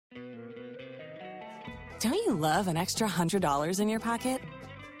Don't you love an extra $100 in your pocket?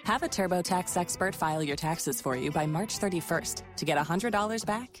 Have a TurboTax expert file your taxes for you by March 31st to get $100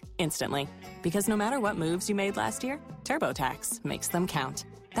 back instantly. Because no matter what moves you made last year, TurboTax makes them count.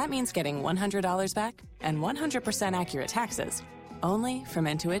 That means getting $100 back and 100% accurate taxes only from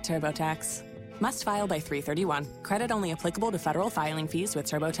Intuit TurboTax. Must file by 3/31. Credit only applicable to federal filing fees with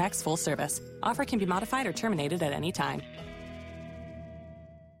TurboTax full service. Offer can be modified or terminated at any time.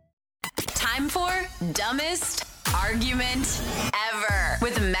 Time for Dumbest Argument Ever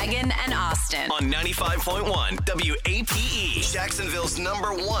with Megan and Austin. On 95.1 WAPE, Jacksonville's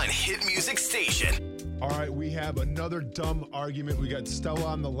 #1 hit music station. All right, we have another dumb argument. We got Stella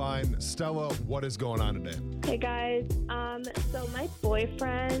on the line. Stella, what is going on today? Hey guys, so my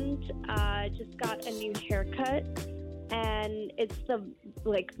boyfriend just got a new haircut, and it's the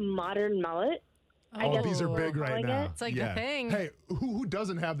modern mullet. I guess These are big right now. It's like the thing. Hey, who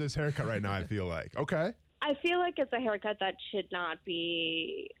doesn't have this haircut right now? I feel like okay. I feel like it's a haircut that should not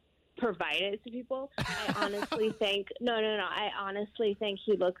be provided to people. I honestly think I honestly think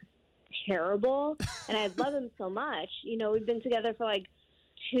he looks terrible, and I love him so much. You know, we've been together for like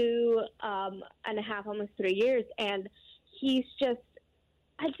 2.5, almost 3 years, and he's just,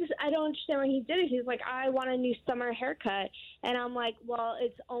 I don't understand why he did it. He's like, I want a new summer haircut, and I'm like, well,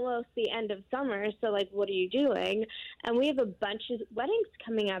 it's almost the end of summer, so like, what are you doing? And we have a bunch of weddings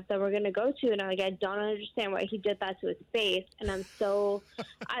coming up that we're going to go to, and I don't understand why he did that to his face, and I'm so,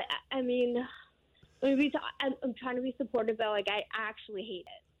 I mean, I'm trying to be supportive, but like, I actually hate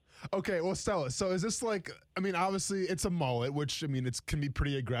it. Okay, well, Stella, so is this like, I mean, obviously it's a mullet, which, I mean, it can be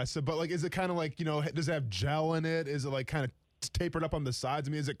pretty aggressive, but like, is it kind of like, you know, does it have gel in it? Is it like kind of tapered up on the sides?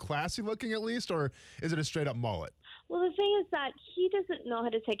 I mean, is it classy looking at least, or is it a straight up mullet? Well, the thing is that he doesn't know how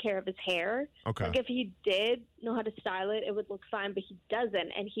to take care of his hair. Okay. Like, if he did know how to style it, it would look fine, but he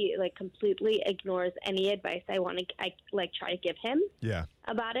doesn't, and he, like, completely ignores any advice I try to give him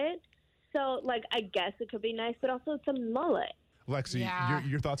about it. So, like, I guess it could be nice, but also it's a mullet. Lexi,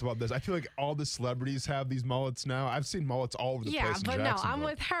 your thoughts about this? I feel like all the celebrities have these mullets now. I've seen mullets all over the place in Jacksonville. Yeah, but no, I'm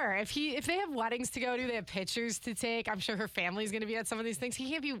with her. If they have weddings to go to, they have pictures to take. I'm sure her family's going to be at some of these things. He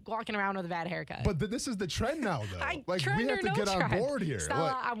can't be walking around with a bad haircut. But this is the trend now, though. We have to get on board here.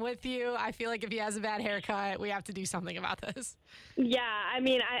 Stella, I'm with you. I feel like if he has a bad haircut, we have to do something about this. Yeah, I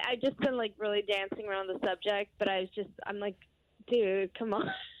mean, I just been like really dancing around the subject, but I'm like, dude, come on.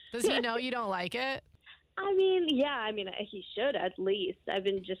 Does he know you don't like it? I mean, he should at least. I've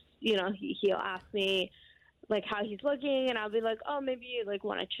been just, he'll ask me, like, how he's looking, and I'll be like, oh, maybe you, like,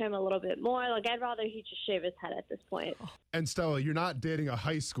 want to trim a little bit more. Like, I'd rather he just shave his head at this point. And Stella, you're not dating a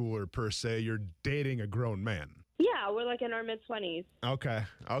high schooler, per se. You're dating a grown man. Yeah, we're like in our mid-20s. Okay.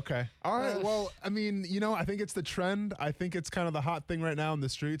 All right. Well, I mean, I think it's the trend. I think it's kind of the hot thing right now in the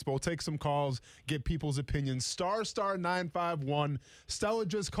streets, but we'll take some calls, get people's opinions. Star 951. Stella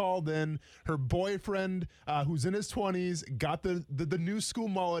just called in. Her boyfriend, who's in his 20s, got the new school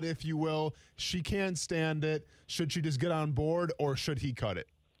mullet, if you will. She can't stand it. Should she just get on board, or should he cut it?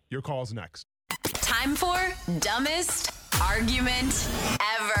 Your call's next. Time for Dumbest Argument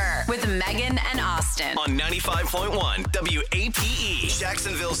Ever with Megan and Austin. On 95.1 WAPE,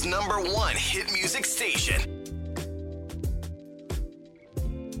 Jacksonville's #1 hit music station.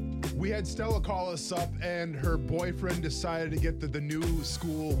 We had Stella call us up, and her boyfriend decided to get the new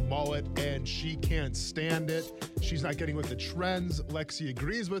school mullet, and she can't stand it. She's not getting with the trends. Lexi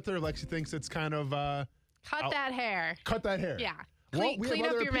agrees with her. Lexi thinks it's kind of... Cut that hair. Cut that hair. Yeah. We clean have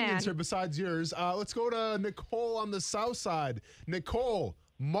up other your opinions man. here besides yours. Let's go to Nicole on the south side. Nicole,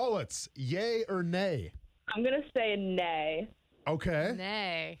 mullets, yay or nay? I'm going to say nay. Okay.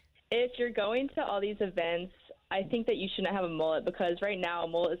 Nay. If you're going to all these events, I think that you shouldn't have a mullet, because right now a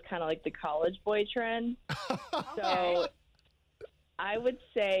mullet is kind of like the college boy trend. So I would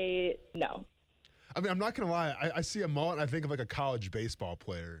say no. I mean, I'm not going to lie. I see a mullet and I think of like a college baseball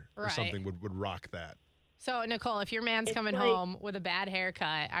player or something would rock that. So, Nicole, if your man's coming home with a bad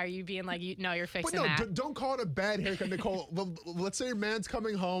haircut, are you being like, you're fixing that? Don't call it a bad haircut, Nicole. Let's say your man's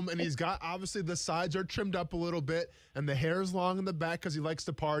coming home and he's got, obviously, the sides are trimmed up a little bit and the hair is long in the back because he likes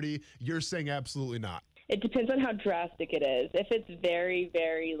to party. You're saying absolutely not. It depends on how drastic it is. If it's very,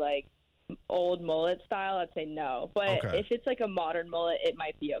 very, like, old mullet style, I'd say no. But if it's like a modern mullet, it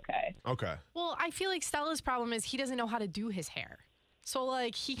might be okay. Okay. Well, I feel like Stella's problem is he doesn't know how to do his hair. So,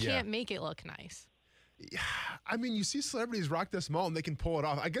 like, he can't make it look nice. I mean, you see celebrities rock this mullet and they can pull it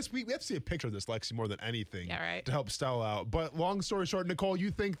off. I guess we have to see a picture of this, Lexi, more than anything to help Stella out. But long story short, Nicole,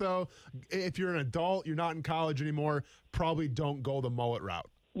 you think, though, if you're an adult, you're not in college anymore, probably don't go the mullet route.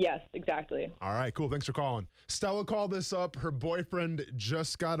 Yes, exactly. All right, cool. Thanks for calling. Stella called this up. Her boyfriend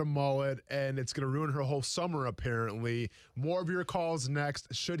just got a mullet, and it's going to ruin her whole summer, apparently. More of your calls next.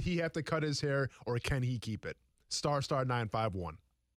 Should he have to cut his hair, or can he keep it? *951.